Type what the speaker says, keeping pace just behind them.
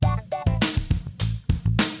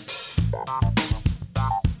Hello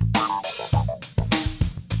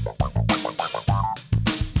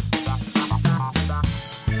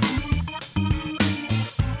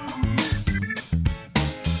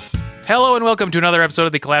and welcome to another episode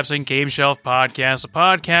of the Collapsing Game Shelf Podcast, a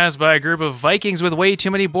podcast by a group of Vikings with way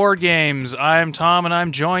too many board games. I'm Tom, and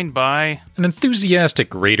I'm joined by... an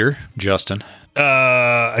enthusiastic raider, Justin.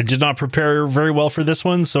 I did not prepare very well for this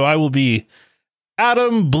one, so I will be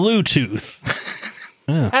Adam Bluetooth.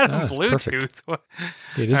 Adam Bluetooth.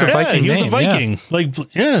 It is a Viking he was name, a Viking.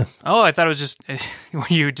 Oh, I thought it was just... were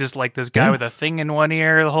you just like this guy with a thing in one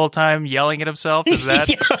ear the whole time yelling at himself? Is that...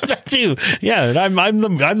 Yeah, that too. Yeah, and I'm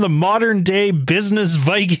the modern day business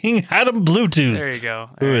Viking, Adam Bluetooth. There you go.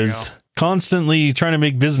 Who is constantly trying to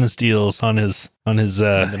make business deals on his in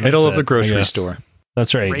the middle of the grocery store.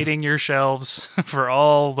 That's right. Rating your shelves for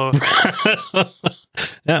all the...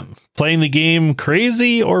 Yeah, playing the game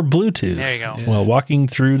crazy or Bluetooth. There you go. Yeah. While walking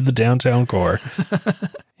through the downtown core.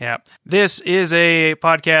 Yeah. This is a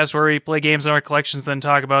podcast where we play games in our collections, then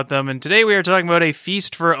talk about them. And today we are talking about A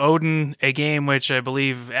Feast for Odin, a game which I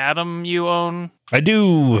believe, Adam, you own? I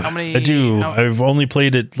do. How many? I do. I've only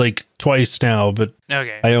played it like twice now, but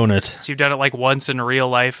okay. I own it. So you've done it like once in real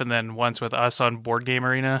life and then once with us on Board Game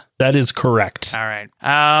Arena? That is correct. All right.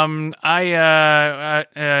 Adam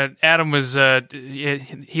was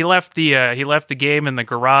he left the game in the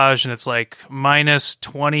garage and it's like minus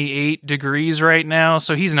 28 degrees right now,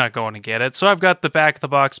 so he's not going to get it. So I've got the back of the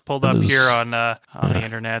box pulled up here on the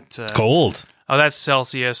internet. Cold. Oh, that's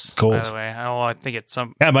Celsius. Cold. By the way, I think it's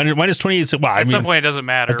some. Yeah, minus 28. Well, at some point, it doesn't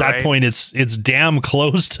matter. At that point, it's damn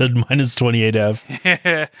close to minus 28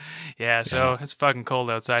 F. Yeah, so it's fucking cold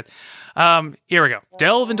outside. Here we go.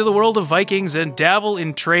 Delve into the world of Vikings and dabble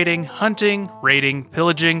in trading, hunting, raiding,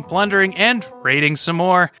 pillaging, plundering, and raiding some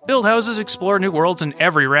more. Build houses, explore new worlds, and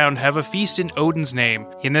every round have a feast in Odin's name.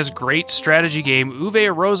 In this great strategy game,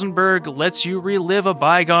 Uwe Rosenberg lets you relive a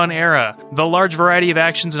bygone era. The large variety of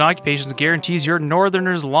actions and occupations guarantees your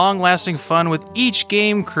Northerners long-lasting fun with each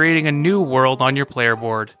game creating a new world on your player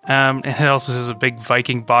board. It also has a big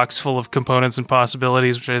Viking box full of components and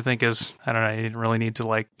possibilities, which I think is, I don't know, you didn't really need to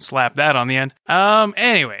like slap that on the end.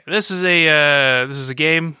 Anyway, this is a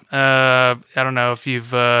game. I don't know if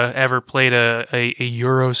you've ever played a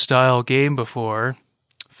Euro style game before,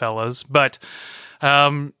 fellas, but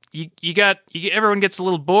everyone gets a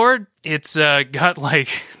little bored. It's got like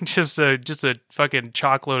just a fucking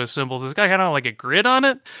chockload of symbols. It's got kind of like a grid on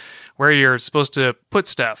it where you're supposed to put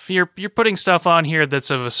stuff. You're putting stuff on here that's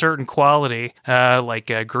of a certain quality, like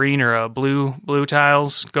a green or a blue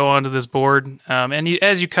tiles go onto this board. And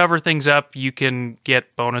as you cover things up, you can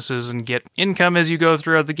get bonuses and get income as you go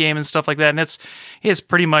throughout the game and stuff like that. And it's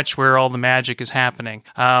pretty much where all the magic is happening.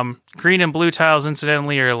 Green and blue tiles,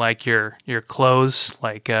 incidentally, are like your clothes,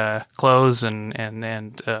 like clothes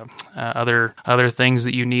and other things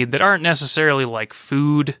that you need that aren't necessarily like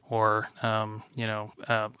food or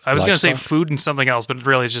I was going to say food and something else, but it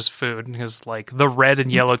really is just food because like the red and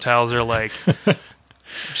yellow tiles are like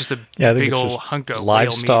just a big old hunk of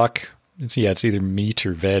livestock. It's either meat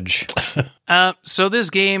or veg. So this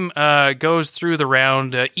game goes through the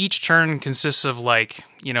round. Each turn consists of like,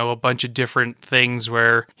 a bunch of different things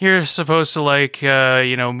where you're supposed to like,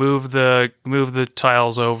 move the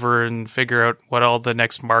tiles over and figure out what all the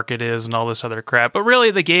next market is and all this other crap. But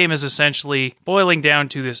really the game is essentially boiling down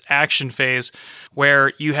to this action phase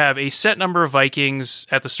where you have a set number of Vikings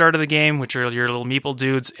at the start of the game, which are your little meeple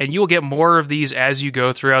dudes, and you will get more of these as you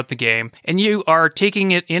go throughout the game. And you are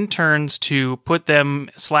taking it in turns to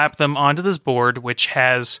slap them onto this board, which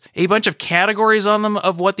has a bunch of categories on them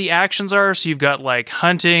of what the actions are. So you've got like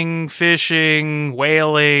hunting, fishing,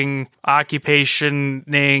 whaling,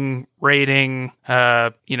 occupationing, raiding,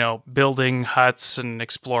 building huts and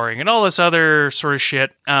exploring and all this other sort of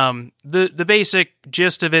shit. The basic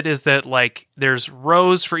gist of it is that like there's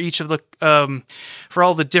rows for each of the for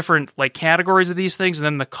all the different like categories of these things, and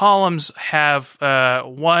then the columns have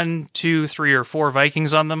 1, 2, 3, or 4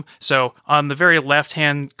 Vikings on them. So on the very left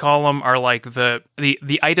hand column are like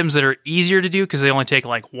the items that are easier to do because they only take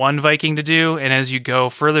like 1 Viking to do, and as you go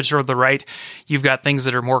further toward the right, you've got things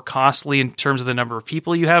that are more costly in terms of the number of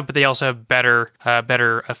people you have, but they also have better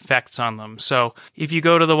effects on them. So if you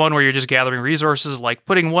go to the one where you're just gathering resources, like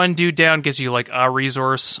putting one dude down gives you like a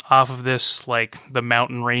resource off of this, like the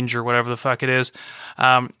mountain range or whatever the fuck it is.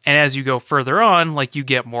 And as you go further on, like you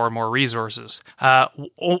get more and more resources.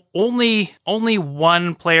 Only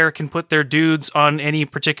one player can put their dudes on any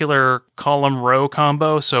particular column row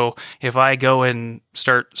combo. So if I go and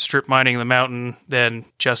start strip mining the mountain, then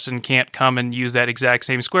Justin can't come and use that exact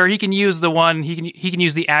same square. He can use the one, he can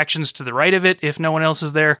use the actions to the right of it if no one else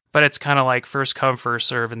is there, but it's kind of like first come, first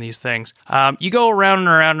serve in these things. You go around and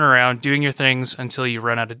around and around doing your things until you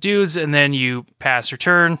run out of dudes, and then you pass your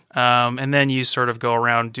turn, and then you sort of go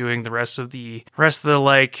around doing the rest of the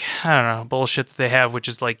like, I don't know, bullshit that they have, which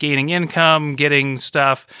is like gaining income, getting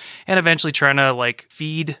stuff, and eventually trying to like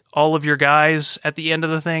feed all of your guys at the end of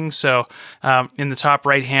the thing. So in the top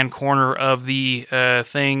right-hand corner of the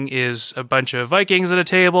thing is a bunch of Vikings at a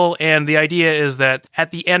table, and the idea is that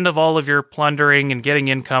at the end of all of your plundering and getting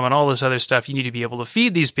income and all this other stuff, you need to be able to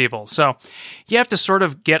feed these people. So you have to sort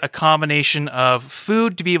of get a combination of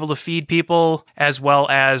food to be able to feed people, as well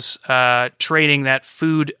as trading that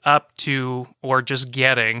food up to, or just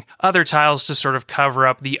getting other tiles to sort of cover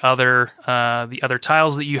up the other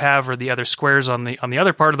tiles that you have, or the other squares on the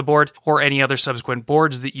other part of the board, or any other subsequent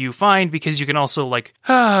boards that you find, because you can also like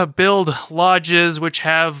build lodges which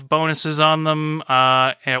have bonuses on them,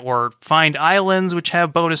 or find islands which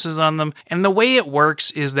have bonuses on them. And the way it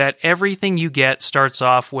works is that everything you get starts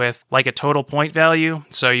off with like a total point value.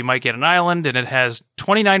 So you might get an island and it has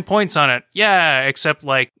 29 points on it. Yeah, except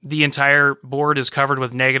like the entire board is covered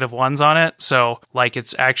with negative ones on it. So like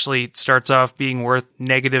it's actually starts off being worth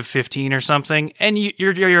negative 15 or something. And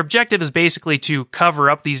your objective is basically to cover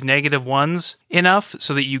up these negative ones enough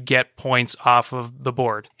so that you get points off of the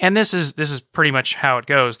board. And this is pretty much how it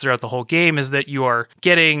goes throughout the whole game, is that you are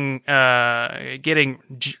getting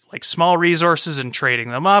like small resources and trading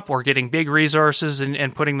them up, or getting big resources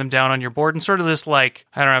and putting them down on your board, and sort of this like,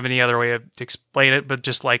 I don't have any other way to explain it, but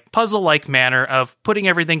just like puzzle-like manner of putting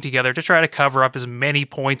everything together to try to cover up as many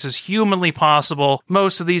points as humanly possible.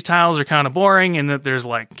 Most of these tiles are kind of boring in that there's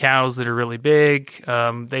like cows that are really big.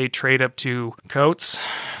 They trade up to coats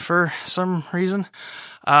for some reason.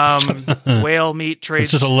 Whale meat trades.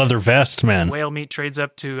 It's just a leather vest, man. Whale meat trades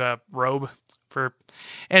up to robe for.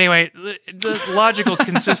 Anyway, the logical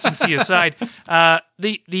consistency aside,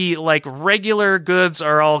 the like regular goods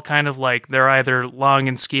are all kind of like, they're either long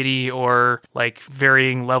and skinny or like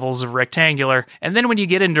varying levels of rectangular. And then when you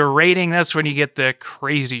get into raiding, that's when you get the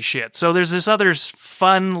crazy shit. So there's this other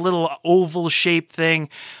fun little oval shaped thing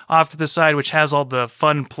off to the side, which has all the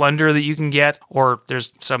fun plunder that you can get, or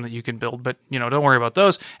there's some that you can build, but don't worry about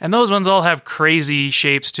those. And those ones all have crazy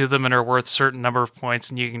shapes to them and are worth a certain number of points,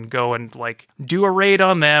 and you can go and like do a raid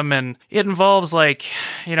on them. And it involves like,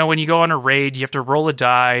 when you go on a raid, you have to roll a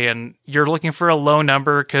die, and you're looking for a low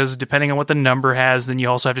number, because depending on what the number has, then you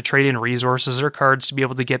also have to trade in resources or cards to be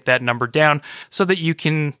able to get that number down, so that you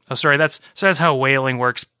can. That's how whaling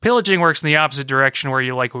works. Pillaging works in the opposite direction, where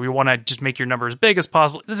we want to just make your number as big as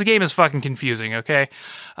possible. This game is fucking confusing. Okay,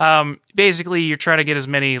 basically you're trying to get as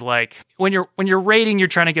many, like when you're raiding, you're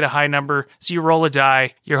trying to get a high number, so you roll a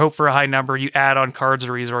die, you hope for a high number, you add on cards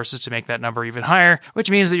or resources to make that number even higher, which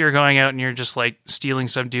means that you're going out and you're just like stealing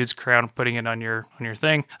some dude's crown, putting it on your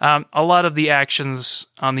thing. A lot of the actions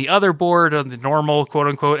on the other board, on the normal quote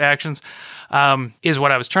unquote actions, is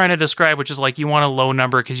what I was trying to describe, which is like you want a low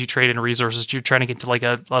number because you trade in resources. You're trying to get to like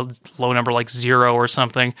a low number, like 0 or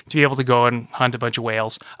something, to be able to go and hunt a bunch of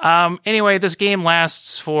whales. Anyway, this game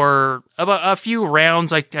lasts for about a few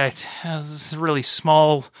rounds. This is a really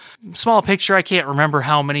small picture. I can't remember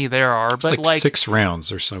how many there are, but like 6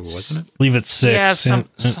 rounds or so, wasn't it? I believe it's 6. Yeah,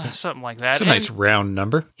 something like that. It's a nice round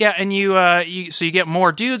number. Yeah, and you get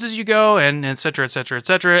more dudes as you go, and et cetera, et cetera, et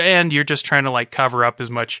cetera, and you're just trying to like cover up as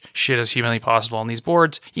much shit as humanly possible on these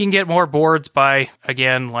boards. You can get more boards by,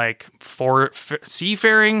 again, like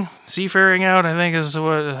seafaring out, I think is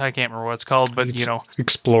what, I can't remember what it's called, but it's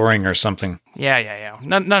exploring or something. Yeah.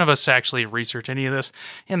 None of us actually research any of this,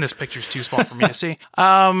 and this picture's too small for me to see.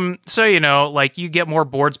 So, like you get more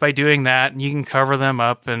boards by doing that, and you can cover them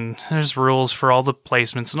up, and there's rules for all the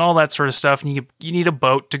placements and all that sort of stuff, and you need a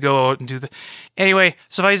boat to go out and do the... Anyway,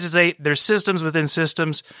 suffice to say, there's systems within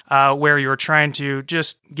systems where you're trying to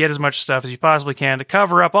just get as much stuff as you possibly can to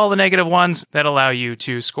cover up all the negative ones that allow you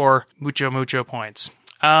to score mucho points.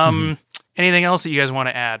 Anything else that you guys want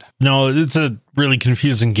to add? No, it's a really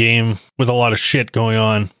confusing game with a lot of shit going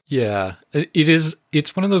on. Yeah, it is.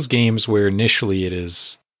 It's one of those games where initially it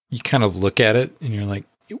is, you kind of look at it and you're like,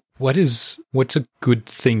 what's a good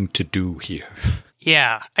thing to do here?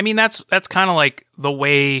 Yeah. I mean, that's kind of like the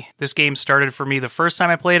way this game started for me the first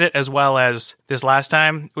time I played it, as well as this last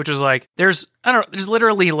time, which was like, there's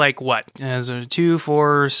literally like what? There's 2,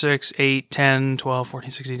 4, 6, 8, 10, 12,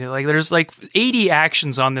 14, 16, like there's like 80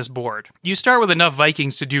 actions on this board. You start with enough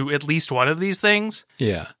Vikings to do at least one of these things.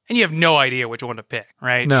 Yeah. And you have no idea which one to pick,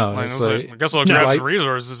 right? No, like, it's like, I guess I'll grab some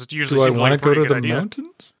resources. It usually do I seems want like to a go pretty to good the idea.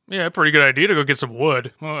 mountains? Yeah, pretty good idea to go get some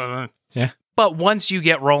wood. Yeah. But once you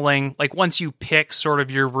get rolling, like once you pick sort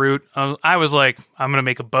of your route, I was like, I'm going to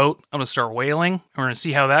make a boat. I'm going to start whaling. We're going to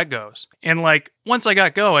see how that goes. And like, once I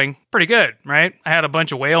got going, pretty good, right? I had a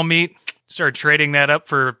bunch of whale meat, started trading that up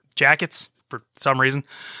for jackets for some reason.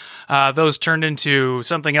 Those turned into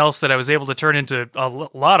something else that I was able to turn into a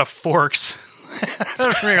lot of forks. I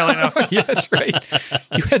don't really know. Yeah, that's right.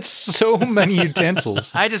 You had so many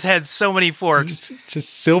utensils. I just had so many forks. Just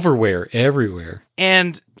silverware everywhere.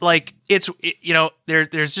 And like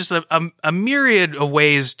there's just a myriad of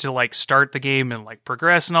ways to like start the game and like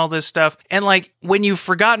progress and all this stuff. And like when you've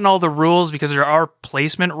forgotten all the rules, because there are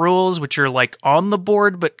placement rules which are like on the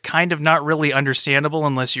board but kind of not really understandable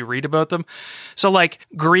unless you read about them. So like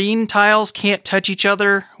green tiles can't touch each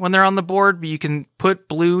other when they're on the board, but you can put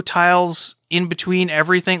blue tiles in between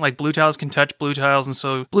everything. Like blue tiles can touch blue tiles, and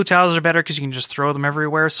so blue tiles are better because you can just throw them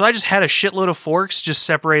everywhere. So I just had a shitload of forks just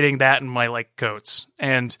separating that and my like coats,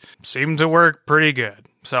 and seemed to work pretty good.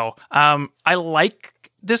 So I like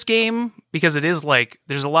this game because it is like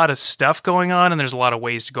there's a lot of stuff going on and there's a lot of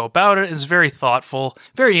ways to go about it. It's very thoughtful,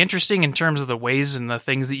 very interesting in terms of the ways and the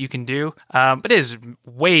things that you can do. But it is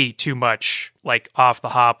way too much like off the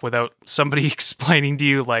hop without somebody explaining to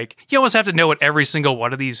you. Like you almost have to know what every single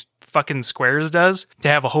one of these fucking squares does to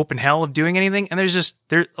have a hope in hell of doing anything. And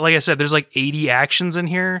like I said, there's like 80 actions in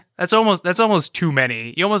here. That's almost too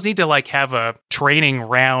many. You almost need to like have a training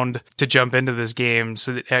round to jump into this game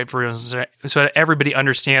so that everybody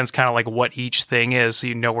understands kind of like what each thing is, so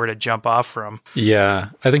you know where to jump off from. Yeah,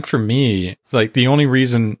 I think for me, like the only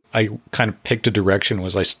reason I kind of picked a direction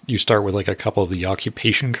was you start with like a couple of the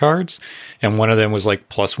occupation cards, and one of them was like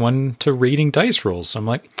 +1 to rating dice rolls. So I'm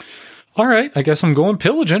like, all right, I guess I'm going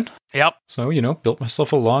pillaging. Yep. So, built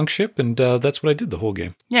myself a long ship, and that's what I did the whole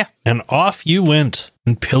game. Yeah. And off you went,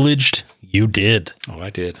 and pillaged you did. Oh, I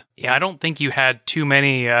did. Yeah, I don't think you had too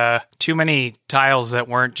many tiles that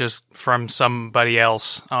weren't just from somebody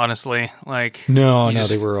else, honestly. Like No,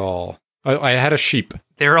 they were all... I had a sheep.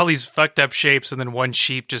 There were all these fucked up shapes, and then one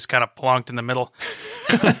sheep just kind of plonked in the middle.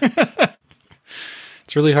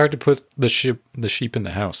 It's really hard to put the sheep in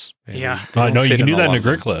the house. Yeah. No, you can do that in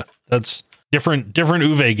Agricola. That's different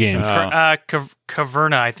Uwe game.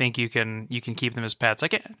 Caverna, I think you can keep them as pets. I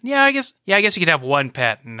guess you could have one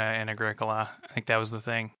pet in Agricola. I think that was the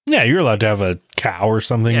thing. Yeah, you're allowed to have a cow or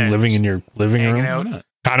something living in your living room. Why not?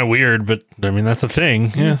 Kind of weird, but I mean, that's a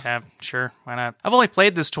thing. Yeah. Sure. Why not? I've only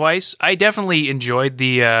played this twice. I definitely enjoyed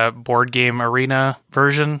the board game arena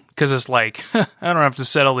version because it's like, I don't have to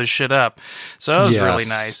set all this shit up. So that was really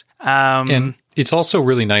nice. And it's also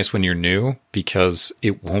really nice when you're new because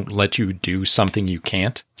it won't let you do something you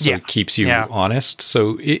can't. So it keeps you honest.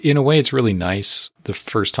 So in a way, it's really nice the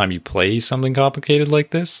first time you play something complicated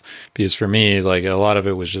like this. Because for me, like a lot of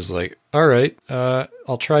it was just like, all right,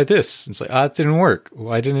 I'll try this. It's like, it didn't work.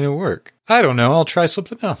 Why didn't it work? I don't know. I'll try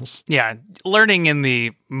something else. Yeah. Learning in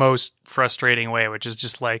the most frustrating way, which is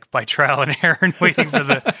just like by trial and error and waiting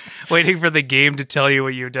for the game to tell you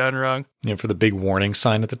what you've done wrong. Yeah, for the big warning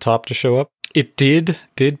sign at the top to show up. It did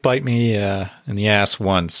bite me in the ass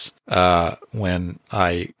once when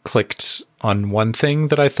I clicked on one thing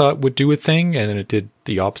that I thought would do a thing, and it did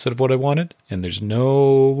the opposite of what I wanted, and there's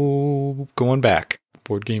no going back.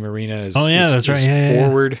 Board Game Arena is that's right.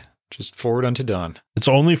 Forward. Yeah. Just forward unto done. It's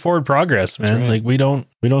only forward progress, man. Right. Like we don't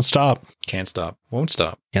stop. Can't stop. Won't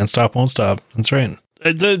stop. Can't stop. Won't stop. That's right.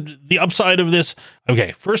 The upside of this.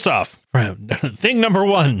 Okay, first off, thing number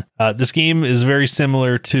one. This game is very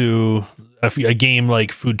similar to a game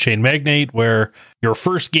like Food Chain Magnate, where your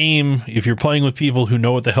first game, if you're playing with people who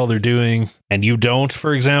know what the hell they're doing, and you don't,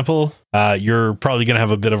 for example, you're probably going to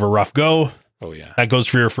have a bit of a rough go. Oh yeah, that goes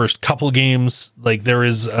for your first couple games. Like there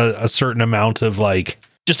is a certain amount of like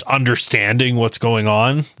just understanding what's going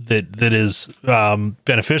on that is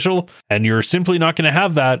beneficial, and you're simply not going to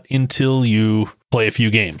have that until you play a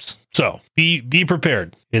few games. So be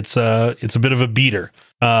prepared. It's a bit of a beater.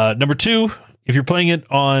 Number two, if you're playing it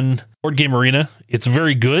on Board Game Arena, it's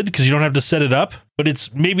very good because you don't have to set it up, but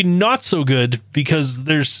it's maybe not so good because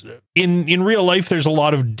there's in real life, there's a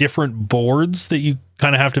lot of different boards that you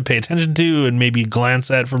kind of have to pay attention to and maybe glance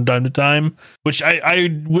at from time to time, which I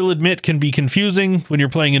will admit can be confusing when you're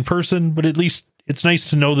playing in person, but at least it's nice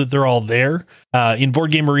to know that they're all there. In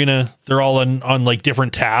Board Game Arena, they're all on like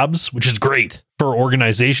different tabs, which is great for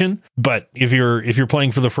organization. But if you're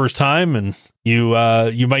playing for the first time and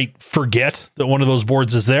you might forget that one of those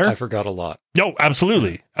boards is there. I forgot a lot. No,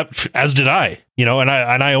 absolutely. As did I. And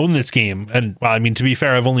I own this game. And well, I mean, to be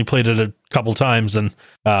fair, I've only played it a couple times, and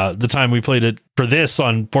the time we played it for this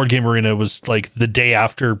on Board Game Arena was like the day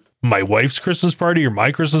after my wife's Christmas party or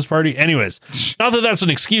my Christmas party. Anyways, not that that's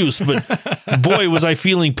an excuse, but boy, was I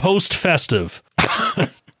feeling post-festive.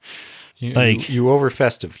 You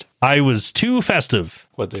over-festived. I was too festive.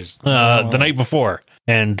 The night before.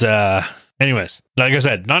 And anyways, like I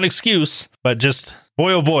said, not an excuse, but just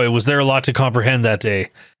boy, oh boy, was there a lot to comprehend that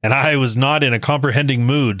day. And I was not in a comprehending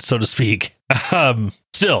mood, so to speak.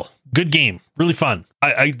 Still, good game. Really fun.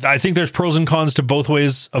 I think there's pros and cons to both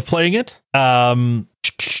ways of playing it.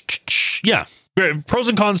 Yeah. Pros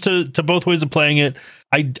and cons to both ways of playing it.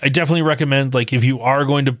 I definitely recommend, like, if you are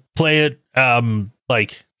going to play it,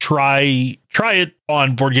 like, try it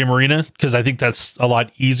on Board Game Arena, because I think that's a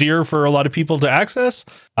lot easier for a lot of people to access,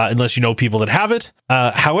 unless you know people that have it.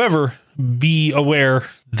 However, be aware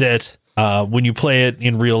that when you play it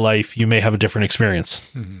in real life, you may have a different experience.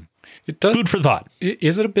 Mm-hmm. It does. Food for thought.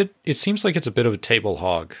 Is it a bit? It seems like it's a bit of a table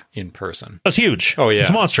hog in person. That's huge. Oh yeah,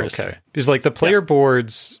 it's monstrous. Okay, because like the player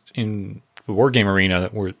boards in the War Game Arena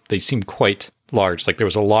they seem quite large. Like there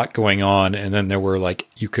was a lot going on, and then there were like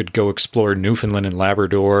you could go explore Newfoundland and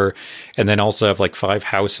Labrador, and then also have like 5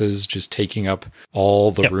 houses just taking up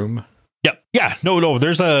all the room. Yep. Yeah. No.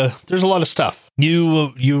 There's a lot of stuff.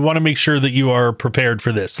 You want to make sure that you are prepared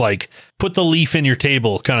for this. Like, put the leaf in your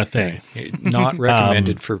table, kind of thing. Not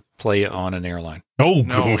recommended for play on an airline.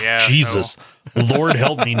 Jesus, Lord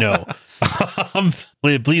help me, no.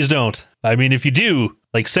 Please don't. I mean, if you do,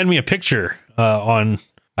 like, send me a picture on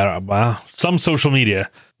some social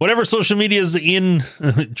media. Whatever social media is in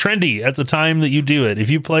trendy at the time that you do it. If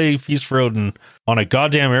you play Feast for Odin on a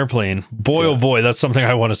goddamn airplane, boy, oh boy, that's something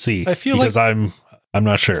I want to see. I feel because I'm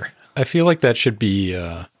not sure. I feel like that should be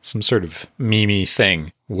some sort of meme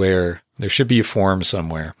thing where there should be a forum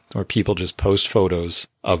somewhere where people just post photos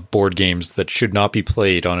of board games that should not be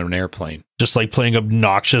played on an airplane. Just like playing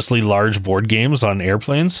obnoxiously large board games on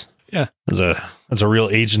airplanes. Yeah, that's a real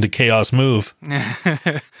Agent of Chaos move.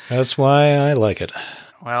 That's why I like it.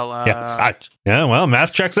 Well, well,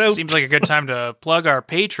 math checks out. Seems like a good time to plug our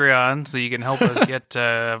Patreon so you can help us get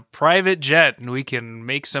a private jet and we can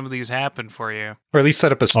make some of these happen for you. Or at least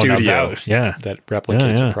set up a studio that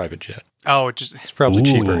replicates a private jet. Oh, it's probably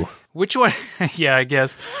cheaper. Which one? Yeah, I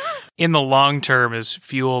guess in the long term, as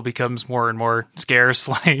fuel becomes more and more scarce,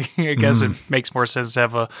 like I guess it makes more sense to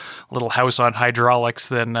have a little house on hydraulics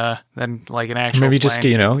than like an actual maybe plane.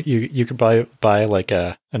 Just you could buy like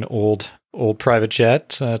an old private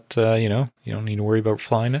jet that you don't need to worry about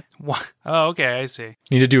flying it. What? Oh, okay, I see.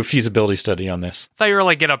 Need to do a feasibility study on this. I thought you were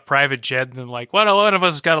like get a private jet and then like, well, one of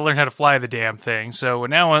us has got to learn how to fly the damn thing. So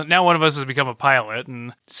now one of us has become a pilot,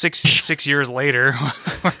 and six years later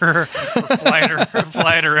we're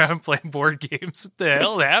flying around playing board games. What the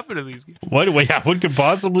hell happened to these games? What could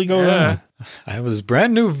possibly go wrong? I have this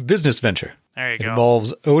brand new business venture. There you go. It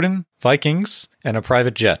involves Odin, Vikings, and a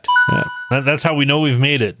private jet. Yeah, that's how we know we've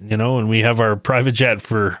made it, and we have our private jet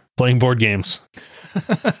for playing board games.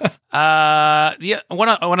 One other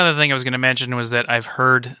thing I was going to mention was that I've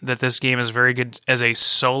heard that this game is very good as a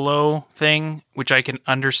solo thing, which I can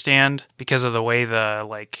understand because of the way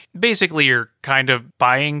basically you're kind of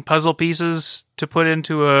buying puzzle pieces to put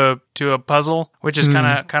into a puzzle, which is kind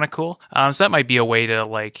of cool. So that might be a way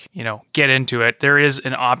to get into it. There is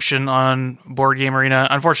an option on Board Game Arena.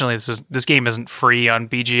 Unfortunately, this game isn't free on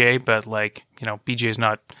BGA, but BGA is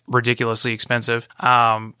not ridiculously expensive.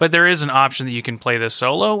 But there is an option that you can play this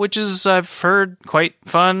solo, which is, I've heard, quite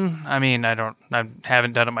fun. I mean, I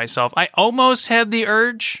haven't done it myself. I almost had the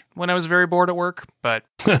urge when I was very bored at work, but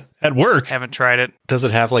at work, haven't tried it. Does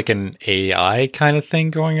it have like an AI kind of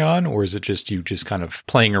thing going on, or is it just you just kind of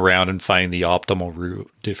playing around and finding the optimal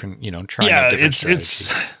route, trying out different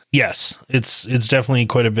strategies? Yes, it's definitely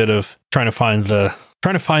quite a bit of trying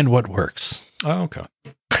to find what works. Oh, okay.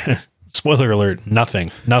 Spoiler alert,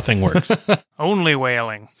 nothing works. Only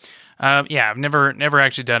whaling. I've never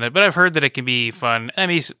actually done it, but I've heard that it can be fun. I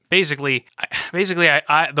mean, basically,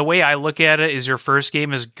 the way I look at it is your first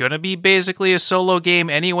game is gonna be basically a solo game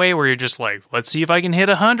anyway, where you're just like, let's see if I can hit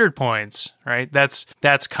 100 points, right? That's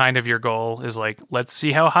kind of your goal, is like, let's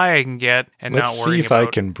see how high I can get, and let's not worry see if I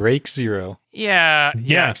can break 0. Yeah,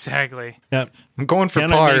 Yeah. exactly. Yeah. I'm going for Can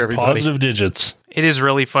par, I make everybody. positive digits? It is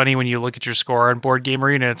really funny when you look at your score on Board Game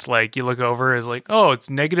Arena. It's like you look over, it's like, oh, it's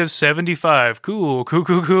negative 75. Cool.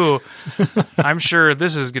 I'm sure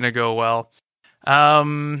this is going to go well.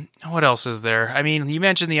 What else is there? I mean, you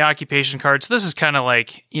mentioned the occupation cards. This is kind of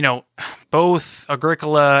like, both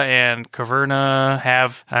Agricola and Caverna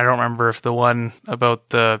have. I don't remember if the one about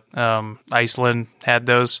the Iceland had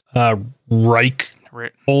those.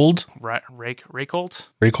 Reichhold?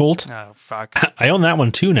 Reykholt? Oh, fuck. I own that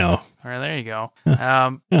one too now. All right, there you go.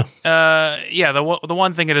 The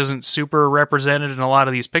one thing that isn't super represented in a lot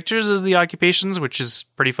of these pictures is the occupations, which is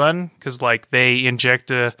pretty fun because they inject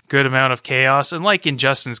a good amount of chaos. And like in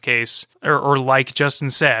Justin's case, or like Justin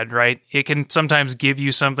said, right, it can sometimes give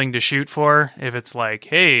you something to shoot for if it's like,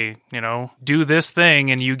 hey, do this thing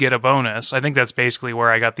and you get a bonus. I think that's basically where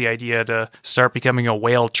I got the idea to start becoming a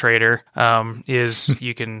whale trader. Is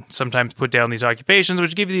you can sometimes put down these occupations,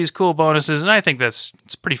 which give you these cool bonuses, and I think it's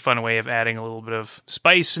a pretty fun way of adding a little bit of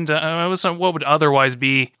spice into what would otherwise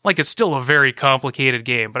be it's still a very complicated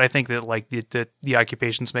game. But I think that the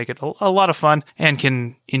occupations make it a lot of fun and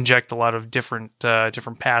can inject a lot of different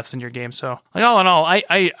paths in your game. So all in all,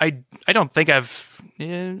 I don't think I've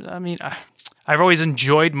always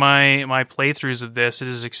enjoyed my playthroughs of this. It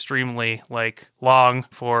is extremely long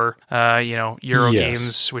for Euro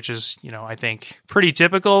games, which is I think pretty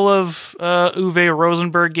typical of Uwe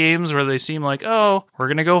Rosenberg games, where they seem like, oh, we're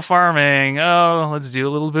gonna go farming, oh, let's do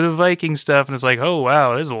a little bit of Viking stuff, and it's like, oh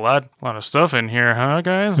wow, there's a lot of stuff in here, huh,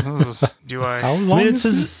 guys? How long it's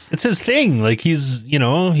his thing. He's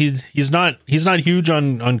not huge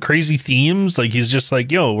on crazy themes. He's just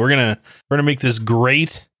like, yo, we're gonna make this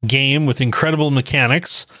great game with incredible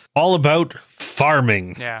mechanics, all about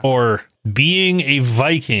farming or being a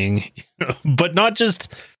Viking, but not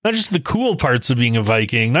just the cool parts of being a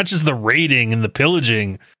Viking, not just the raiding and the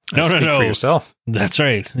pillaging. No. For yourself. That's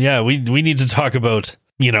right. Yeah, we need to talk about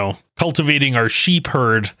cultivating our sheep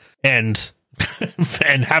herd and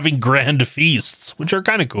having grand feasts, which are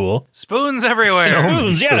kind of cool. Spoons everywhere.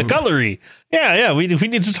 Spoons, yeah, cutlery. Yeah. We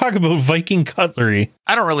need to talk about Viking cutlery.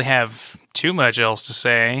 I don't really have too much else to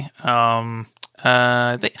say.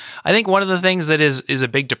 I think one of the things that is a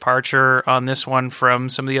big departure on this one from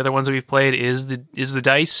some of the other ones that we've played is the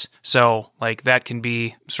dice. So that can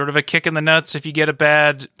be sort of a kick in the nuts if you get a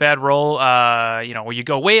bad roll. Where you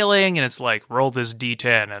go whaling and it's like, roll this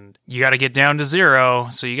D10 and you got to get down to 0.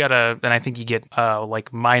 So you gotta, and I think you get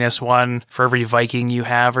 -1 for every Viking you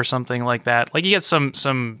have or something like that. You get some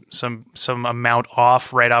amount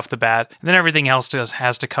off right off the bat, and then everything else just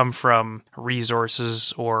has to come from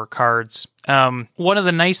resources or cards. One of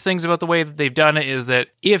the nice things about the way that they've done it is that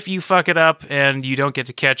if you fuck it up and you don't get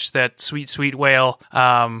to catch that sweet whale,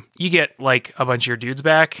 you get a bunch of your dudes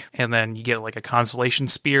back, and then you get a consolation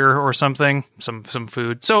spear or something, some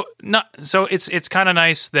food. So it's kind of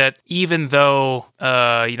nice that even though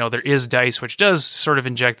there is dice, which does sort of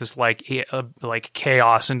inject this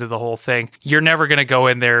chaos into the whole thing, you're never going to go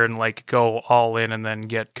in there and go all in and then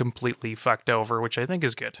get completely fucked over, which I think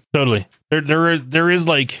is good. Totally. There is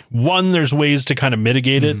one, there's ways to kind of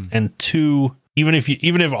mitigate it, and 2, even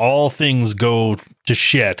if all things go to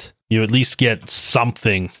shit, you at least get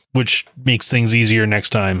something, which makes things easier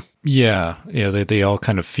next time. Yeah, they all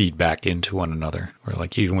kind of feed back into one another. Or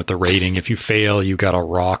even with the raiding, if you fail, you got a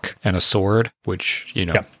rock and a sword, which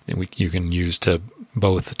you can use to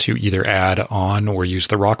both to either add on or use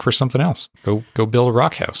the rock for something else. Go build a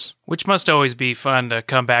rock house. Which must always be fun to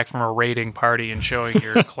come back from a raiding party and showing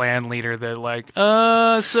your clan leader that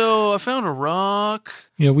so I found a rock.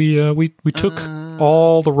 Yeah, we took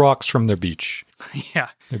all the rocks from their beach. Yeah.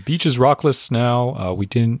 Their beach is rockless now. We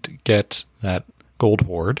didn't get that gold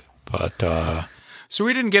hoard, but so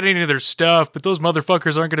we didn't get any of their stuff, but those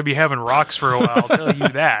motherfuckers aren't going to be having rocks for a while, I'll tell you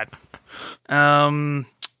that.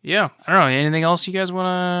 Yeah, I don't know. Anything else you guys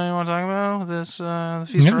want to talk about with this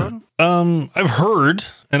Feast for Odin? I've heard,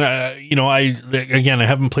 and I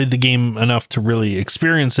haven't played the game enough to really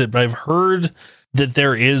experience it, but I've heard that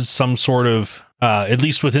there is some sort of at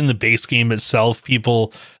least within the base game itself,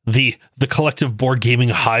 people, the collective board gaming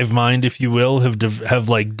hive mind, if you will, have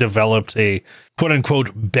developed a quote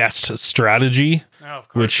unquote best strategy,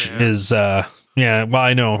 which is well,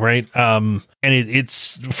 I know, right? And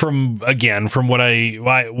it's from what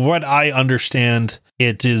I understand,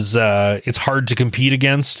 it is it's hard to compete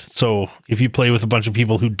against. So if you play with a bunch of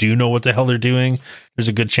people who do know what the hell they're doing, there's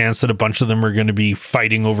a good chance that a bunch of them are going to be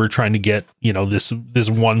fighting over trying to get, this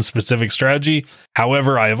one specific strategy.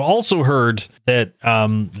 However, I have also heard that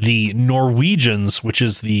the Norwegians, which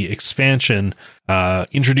is the expansion,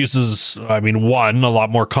 introduces, one, a lot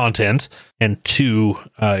more content, and two,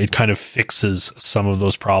 it kind of fixes some of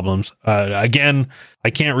those problems. Again, I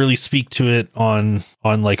can't really speak to it on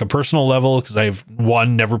like a personal level because I've,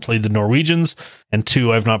 one, never played the Norwegians, and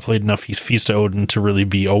two, I've not played enough Feast of Odin to really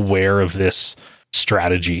be aware of this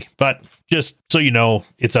strategy. But just so you know,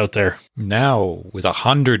 it's out there. Now with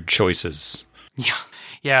 100 choices.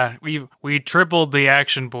 Yeah, we tripled the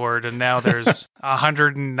action board, and now there's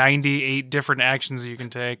 198 different actions you can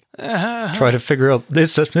take. Try to figure out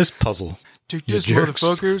this puzzle. Take this,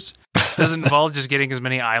 motherfuckers. Does it involve just getting as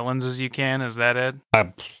many islands as you can? Is that it?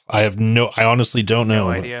 I honestly don't know.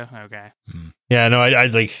 No idea. Okay. Yeah, no, I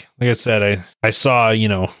like I said, I saw,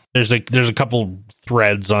 there's a couple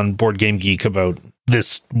threads on Board Game Geek about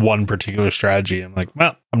this one particular strategy. I'm like,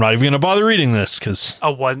 well, I'm not even going to bother reading this because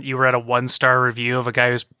you read a 1-star review of a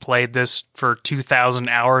guy who's played this for 2,000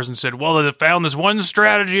 hours and said, well, they found this one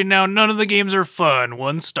strategy and now none of the games are fun.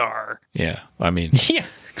 1 star. Yeah, yeah.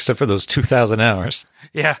 Except for those 2,000 hours.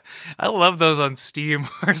 Yeah, I love those on Steam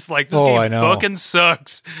where it's like, this game fucking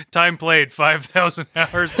sucks. Time played 5,000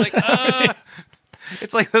 hours. Like,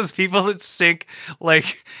 it's like those people that sink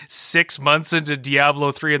like 6 months into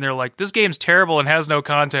Diablo 3 and they're like, this game's terrible and has no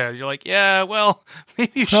content. You're like, yeah, well,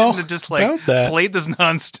 maybe you shouldn't have just played this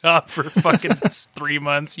nonstop for fucking 3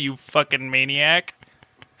 months, you fucking maniac.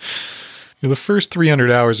 The first 300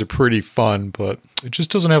 hours are pretty fun, but it just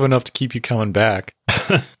doesn't have enough to keep you coming back.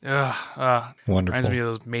 Wonderful. Reminds me of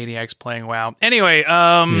those maniacs playing WoW. Anyway,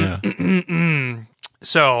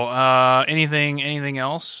 so anything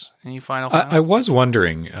else? Any final thoughts? I was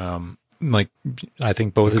wondering, I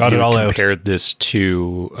think both of you compared this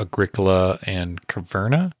to Agricola and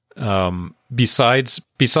Caverna. Besides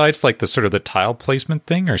like the sort of the tile placement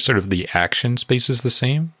thing, or sort of the action spaces the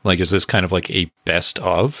same? Like, is this kind of like a best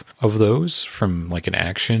of those from like an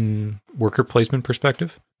action worker placement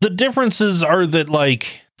perspective? The differences are that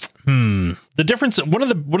like, one of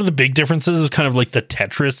the big differences is kind of like the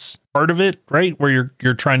Tetris part of it, right? Where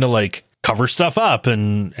you're trying to like cover stuff up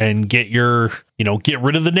and get get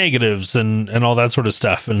rid of the negatives and all that sort of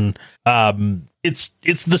stuff. And,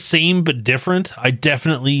 it's the same but different. I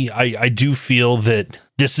do feel that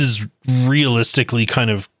this is realistically kind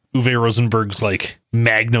of Uwe Rosenberg's like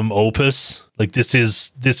magnum opus. Like this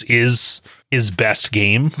is his best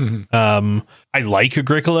game. Mm-hmm. I like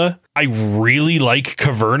Agricola. I really like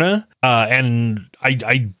Caverna. And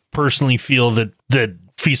I personally feel that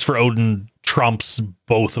Feast for Odin trumps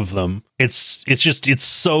both of them. It's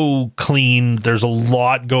so clean. There's a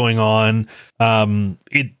lot going on.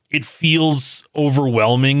 It feels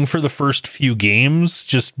overwhelming for the first few games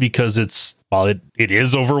just because it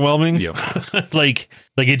is overwhelming. Yeah.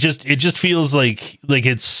 it just feels like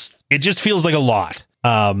a lot.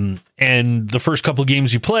 And the first couple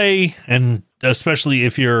games you play, and especially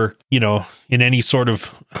if you're, in any sort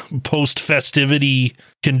of post festivity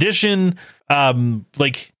condition,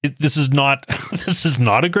 this is not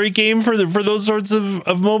a great game for those sorts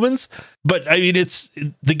of moments. But I mean,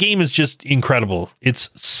 the game is just incredible. It's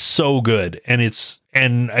so good, and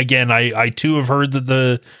again, I too have heard that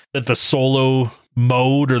the solo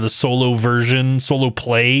mode or the solo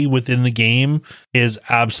play within the game is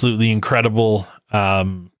absolutely incredible.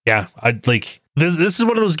 This is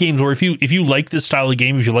one of those games where if you like this style of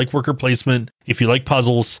game, if you like worker placement, if you like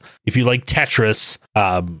puzzles, if you like Tetris,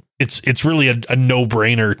 it's really a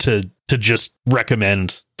no-brainer to just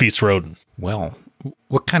recommend Feast for Odin. Well,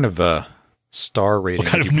 what kind of star rating?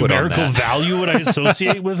 What kind of numerical value would I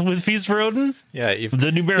associate with Feast for Odin? Yeah,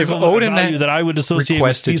 the numerical value that I would associate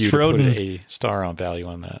with Feast for Odin, put a star on value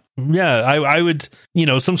on that. Yeah, I would,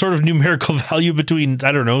 some sort of numerical value between,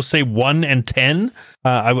 I don't know, say 1 and 10.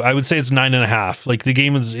 I would say it's 9.5. Like the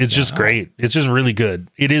game it's just great. It's just really good.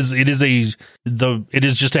 It is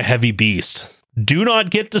just a heavy beast. Do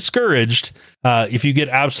not get discouraged if you get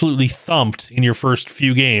absolutely thumped in your first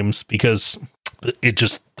few games, because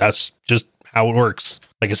that's just how it works.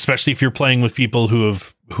 Like, especially if you're playing with people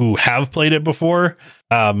who have played it before.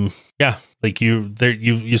 Like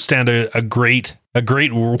you stand a great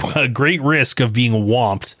risk of being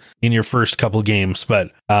whomped in your first couple games,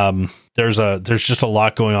 but there's just a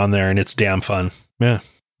lot going on there, and it's damn fun. Yeah.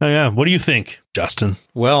 Oh yeah. What do you think, Justin?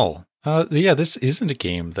 Well, this isn't a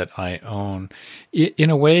game that I own. In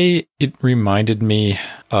a way, it reminded me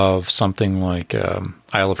of something like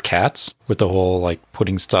Isle of Cats, with the whole like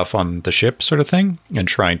putting stuff on the ship sort of thing and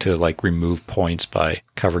trying to like remove points by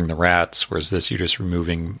covering the rats, whereas this you're just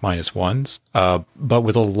removing -1s, but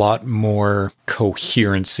with a lot more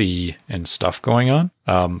coherency and stuff going on.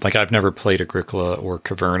 Like I've never played Agricola or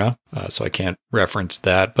Caverna, so I can't reference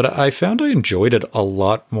that, but I found I enjoyed it a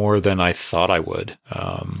lot more than I thought I would.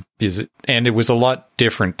 And it was a lot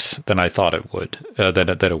different than I thought it would,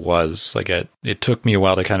 that it was. Like it took me a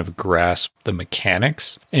while to kind of grasp the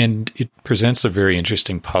mechanics, and it presents a very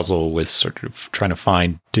interesting puzzle with sort of trying to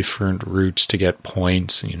find different routes to get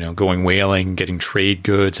points, you know, going whaling, getting trade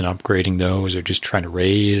goods and upgrading those, or just trying to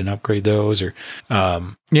raid and upgrade those, or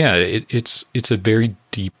it's a very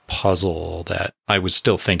deep puzzle that I was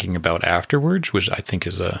still thinking about afterwards, which I think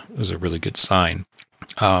is a really good sign.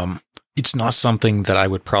 It's not something that I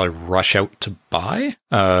would probably rush out to buy,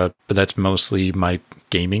 but that's mostly my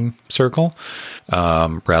gaming circle,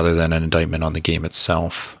 rather than an indictment on the game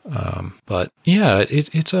itself. But yeah,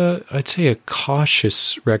 it's I'd say a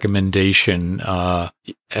cautious recommendation,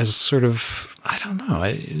 as sort of, I don't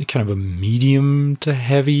know, kind of a medium to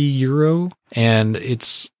heavy Euro. And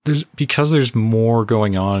because there's more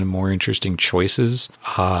going on and more interesting choices,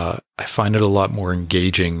 I find it a lot more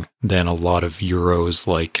engaging than a lot of Euros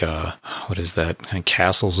like, what is that?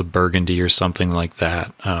 Castles of Burgundy or something like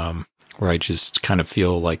that, where I just kind of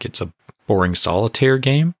feel like it's a boring solitaire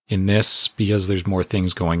game. In this, because there's more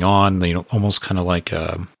things going on, you know, almost kind of like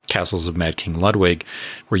Castles of Mad King Ludwig,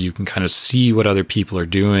 where you can kind of see what other people are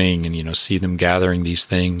doing and, you know, see them gathering these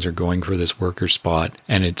things or going for this worker spot.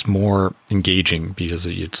 And it's more engaging because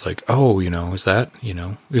it's like, oh, you know, is that, you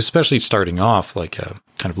know, especially starting off, like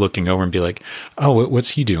kind of looking over and be like, oh,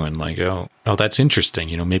 what's he doing? Like, oh, that's interesting.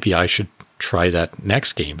 You know, maybe I should try that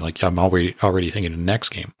next game. Like I'm already thinking of the next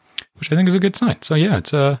game, which I think is a good sign. So yeah,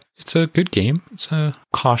 it's a good game. It's a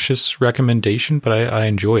cautious recommendation, but I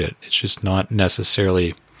enjoyed it. It's just not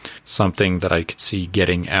necessarily something that I could see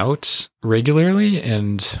getting out regularly,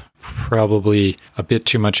 and probably a bit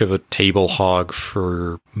too much of a table hog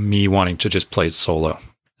for me wanting to just play it solo.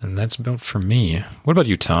 And that's about for me. What about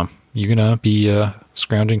you, Tom? You gonna be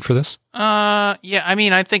scrounging for this? Yeah, I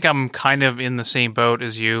mean, I think I'm kind of in the same boat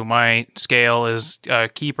as you. My scale is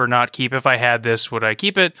keep or not keep. If I had this, would I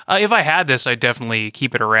keep it? If I had this, I'd definitely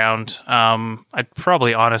keep it around. I'd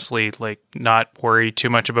probably honestly not worry too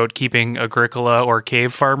much about keeping Agricola or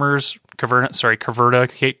Cave Farmers. Caverna,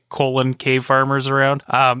 Cave Farmers around.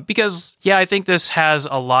 Because, yeah, I think this has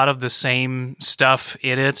a lot of the same stuff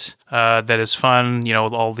in it that is fun. You know,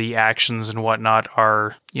 all the actions and whatnot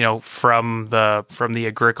are, you know, from the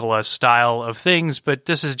Agricola style of things, but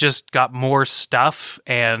this has just got more stuff,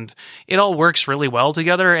 and it all works really well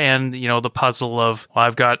together. And, you know, the puzzle of, well,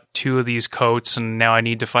 I've got 2 of these coats, and now I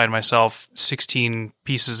need to find myself 16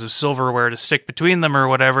 pieces of silverware to stick between them or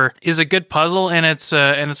whatever, is a good puzzle, and it's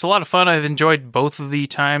a lot of fun. I've enjoyed both of the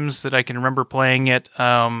times that I can remember playing it.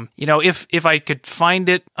 You know, if I could find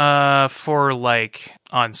it for like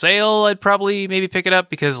on sale, I'd probably maybe pick it up,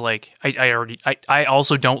 because like I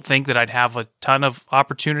also don't think that I'd have a ton of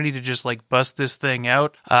opportunity to just like bust this thing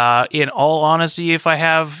out. In all honesty, if I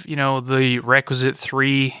have, you know, the requisite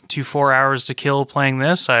 3 to 4 hours to kill playing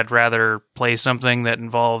this, I'd rather play something that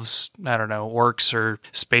involves, I don't know, orcs or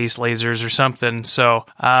space lasers or something. So,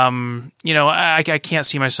 you know, I can't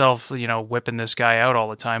see myself, you know, whipping this guy out all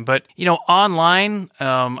the time. But, you know, online,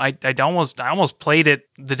 I almost played it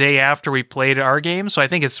the day after we played our game. So I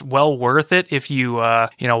think it's well worth it if you,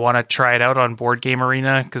 you know, want to try it out on Board Game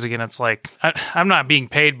Arena. Because again, it's like, I'm not being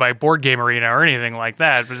paid by Board Game Arena or anything like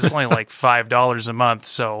that, but it's only like $5 a month.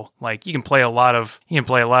 So like you can play a lot of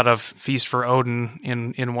Feast for Odin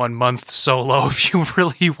in 1 month solo if you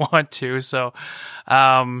really want to. So,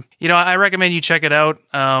 you know, I recommend you check it out.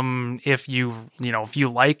 If you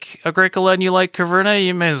like Agricola and you like Caverna,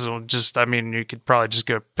 you may as well you could probably just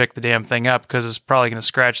go pick the damn thing up, because it's probably going to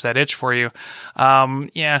scratch that itch for you.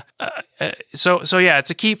 Yeah. So yeah,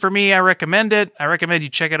 it's a keep for me. I recommend it. I recommend you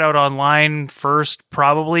check it out online first,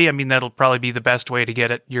 probably. I mean, that'll probably be the best way to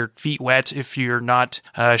get your feet wet if you're not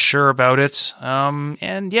sure about it.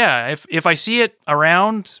 And yeah, if I see it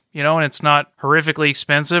around, you know, and it's not horrifically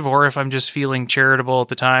expensive, or if I'm just feeling charitable at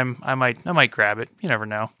the time, I might grab it. You never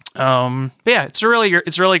know. But yeah, it's a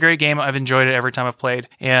really great game. I've enjoyed it every time I've played.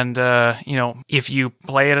 And, you know, if you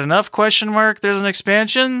play it enough, there's an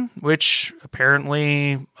expansion, which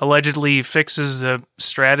apparently allegedly fixes a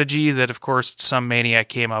strategy that, of course, some maniac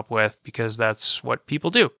came up with, because that's what people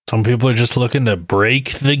do. Some people are just looking to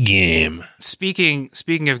break the game. Speaking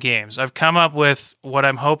of games, I've come up with what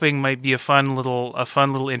I'm hoping might be a fun little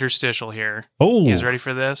interstitial here. Oh. You guys ready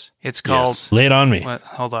for this? It's called... Yes. Lay it on me. What?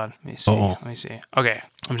 Hold on. Let me see. Let me see. Okay.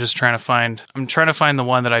 I'm trying to find the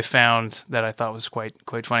one that I found that I thought was quite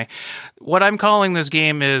funny. What I'm calling this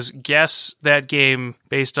game is Guess That Game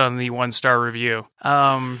based on the 1-star review.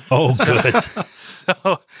 Good.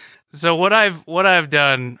 So what I've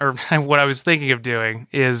done, or what I was thinking of doing,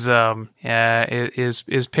 is picking a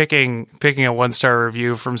 1-star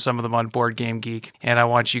review from some of them on Board Game Geek, and I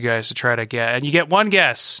want you guys to try to get, and you get one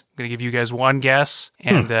guess. I'm gonna give you guys one guess,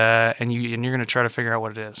 and you're gonna try to figure out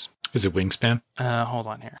what it is. Is it Wingspan? Hold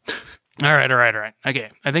on here. All right. Okay,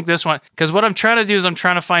 I think this one, because what I'm trying to do is I'm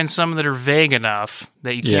trying to find some that are vague enough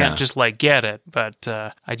that you can't just get it, but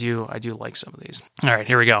I do like some of these. All right,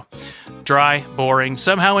 here we go. Dry, boring,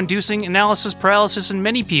 somehow inducing analysis paralysis in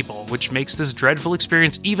many people, which makes this dreadful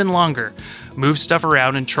experience even longer. Move stuff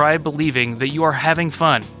around and try believing that you are having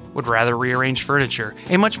fun. Would rather rearrange furniture.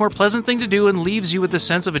 A much more pleasant thing to do and leaves you with the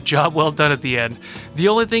sense of a job well done at the end. The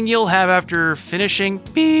only thing you'll have after finishing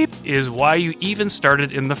beep is why you even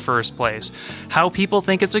started in the first place. How people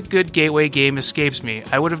think it's a good gateway game escapes me.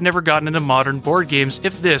 I would have never gotten into modern board games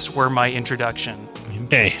if this were my introduction.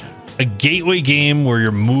 Okay. A gateway game where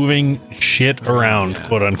you're moving shit around,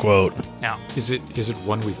 quote unquote. Now, Is it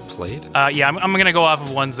one we've played? yeah, I'm going to go off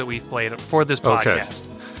of ones that we've played for this podcast.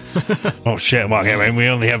 Oh shit! Well, okay, we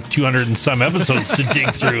only have 200 and some episodes to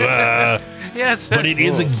dig through. Yes, but it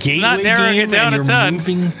is a gateway not narrowing game, it down and a ton.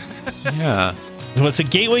 moving. Yeah. Well, it's a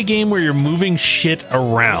gateway game where you're moving shit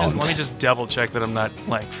around. Let me just double check that I'm not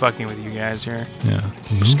fucking with you guys here. Yeah.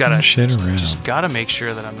 Just gotta shit around. Just gotta make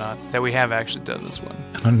sure that that we have actually done this one.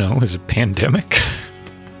 I don't know. Is it Pandemic?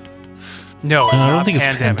 No, it's I not don't think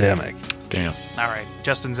Pandemic. it's Pandemic. Damn. All right,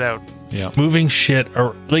 Justin's out. Yeah. Moving shit,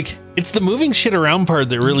 or like it's the moving shit around part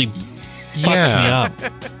that really fucks me up.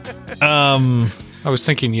 I was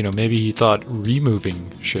thinking, maybe he thought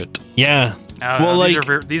removing shit. Yeah. Well, these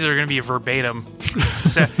are going to be verbatim,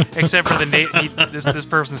 except for the name. This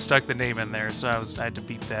person stuck the name in there, so I had to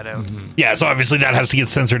beep that out. Mm-hmm. Yeah, so obviously that has to get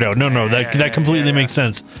censored out. No, that completely makes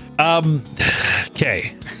sense.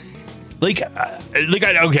 Okay. Okay,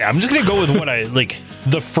 I'm just gonna go with what I like.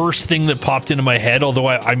 The first thing that popped into my head, although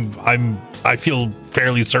I feel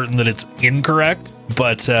fairly certain that it's incorrect,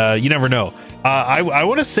 but you never know. I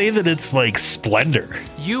want to say that it's like Splendor.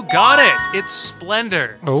 You got it. It's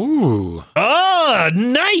Splendor. Oh. Oh,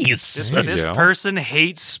 nice. This person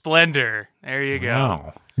hates Splendor. There you go.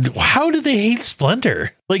 Wow. How do they hate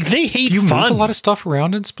Splendor? Like, they hate Do you fun. move a lot of stuff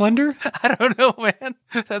around in Splendor? I don't know, man.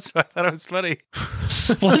 That's why I thought it was funny.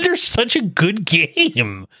 Splendor's such a good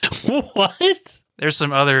game. What? There's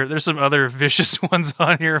some other vicious ones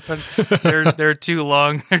on here, but they're too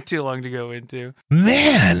long. They're too long to go into.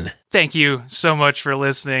 Man. Thank you so much for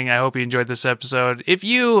listening. I hope you enjoyed this episode. If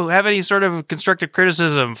you have any sort of constructive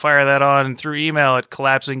criticism, fire that on through email at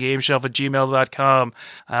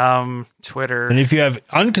collapsinggameshelf@gmail.com, Twitter. And if you have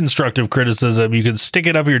unconstructive criticism, you can stick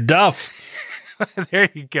it up your duff. There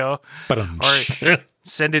you go. Or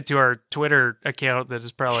send it to our Twitter account that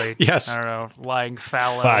is probably, yes. I don't know, lying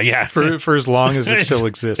fallow. Yeah. For as long as it still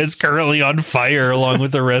exists. It's currently on fire along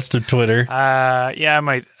with the rest of Twitter. Yeah, I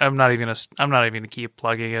might. I'm not even gonna keep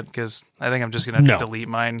plugging it because I think I'm just gonna delete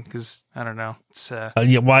mine because I don't know. It's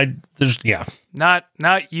why?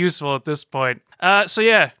 not useful at this point. So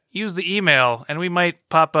yeah, use the email and we might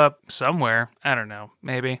pop up somewhere. I don't know,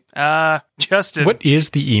 maybe. Justin, what is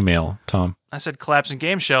the email, Tom? I said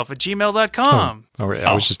collapsinggameshelf@gmail.com. Oh,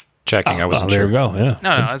 I was just checking. I wasn't there sure. There we go. Yeah.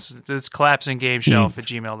 No, it's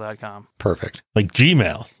collapsinggameshelf@gmail.com. Perfect. Like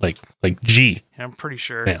Gmail, like G. I'm pretty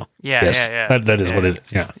sure. Mail. Yeah, yes. yeah. That is what it.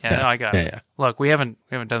 Yeah. No, I got it. Yeah. Look, we haven't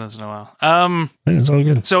done this in a while. It's all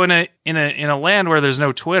good. So in a land where there's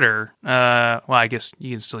no Twitter, well, I guess you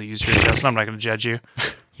can still use your Justin. I'm not going to judge you.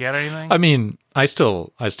 You got anything? I mean, I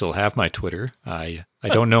still have my Twitter. I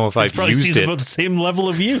don't know if I've used it. About the same level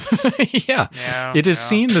of use. Yeah, it has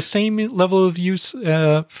seen the same level of use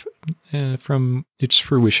from its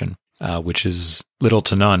fruition, which is little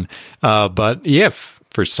to none. But if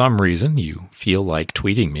for some reason you feel like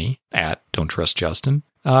tweeting me at Don't Trust Justin,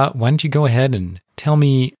 why don't you go ahead and tell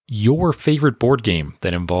me your favorite board game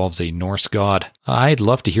that involves a Norse god? I'd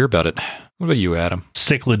love to hear about it. What about you, Adam?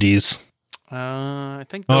 Cyclades. I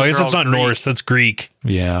think. Oh, it's not Greek. Norse. That's Greek.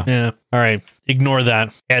 Yeah. All right. Ignore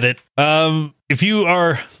that. Edit. If you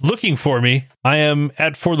are looking for me, I am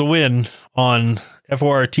at For the Win on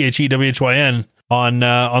FORTHEWHYN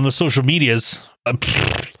on the social medias.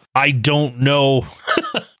 I don't know.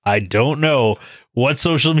 I don't know what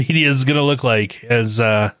social media is going to look like as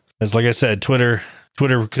like I said, Twitter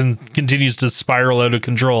Twitter continues to spiral out of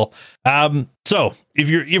control. So if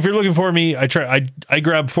you're looking for me, I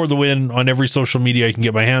grab For the Win on every social media I can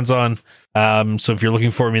get my hands on. So if you're looking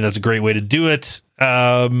for me, that's a great way to do it.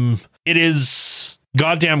 It is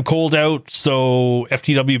goddamn cold out, so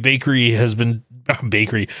FTW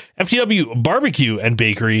Barbecue and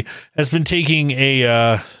Bakery has been taking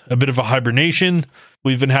a bit of a hibernation.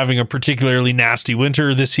 We've been having a particularly nasty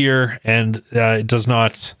winter this year, and it does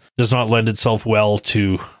not lend itself well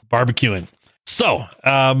to barbecuing. So,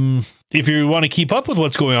 if you want to keep up with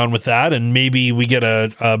what's going on with that, and maybe we get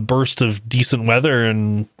a burst of decent weather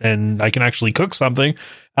and I can actually cook something,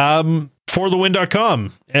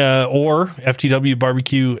 forthewin.com or FTW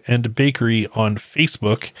Barbecue and Bakery on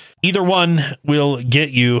Facebook. Either one will get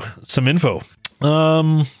you some info.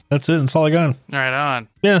 That's it. That's all I got. Right on.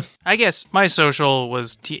 Yeah. I guess my social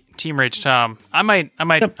was Team Rage Tom. I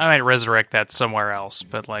might resurrect that somewhere else.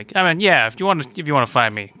 But if you want to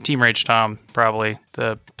find me, Team Rage Tom, probably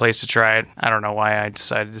the place to try it. I don't know why I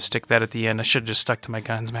decided to stick that at the end. I should have just stuck to my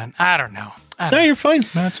guns, man. I don't know. You're fine.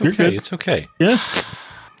 No, it's okay. It's okay. Yeah.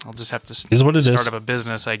 I'll just have to start up a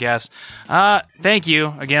business, I guess. Thank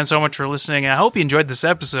you again so much for listening. I hope you enjoyed this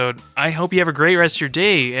episode. I hope you have a great rest of your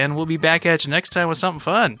day, and we'll be back at you next time with something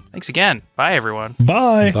fun. Thanks again. Bye, everyone.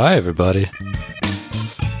 Bye. Bye, everybody.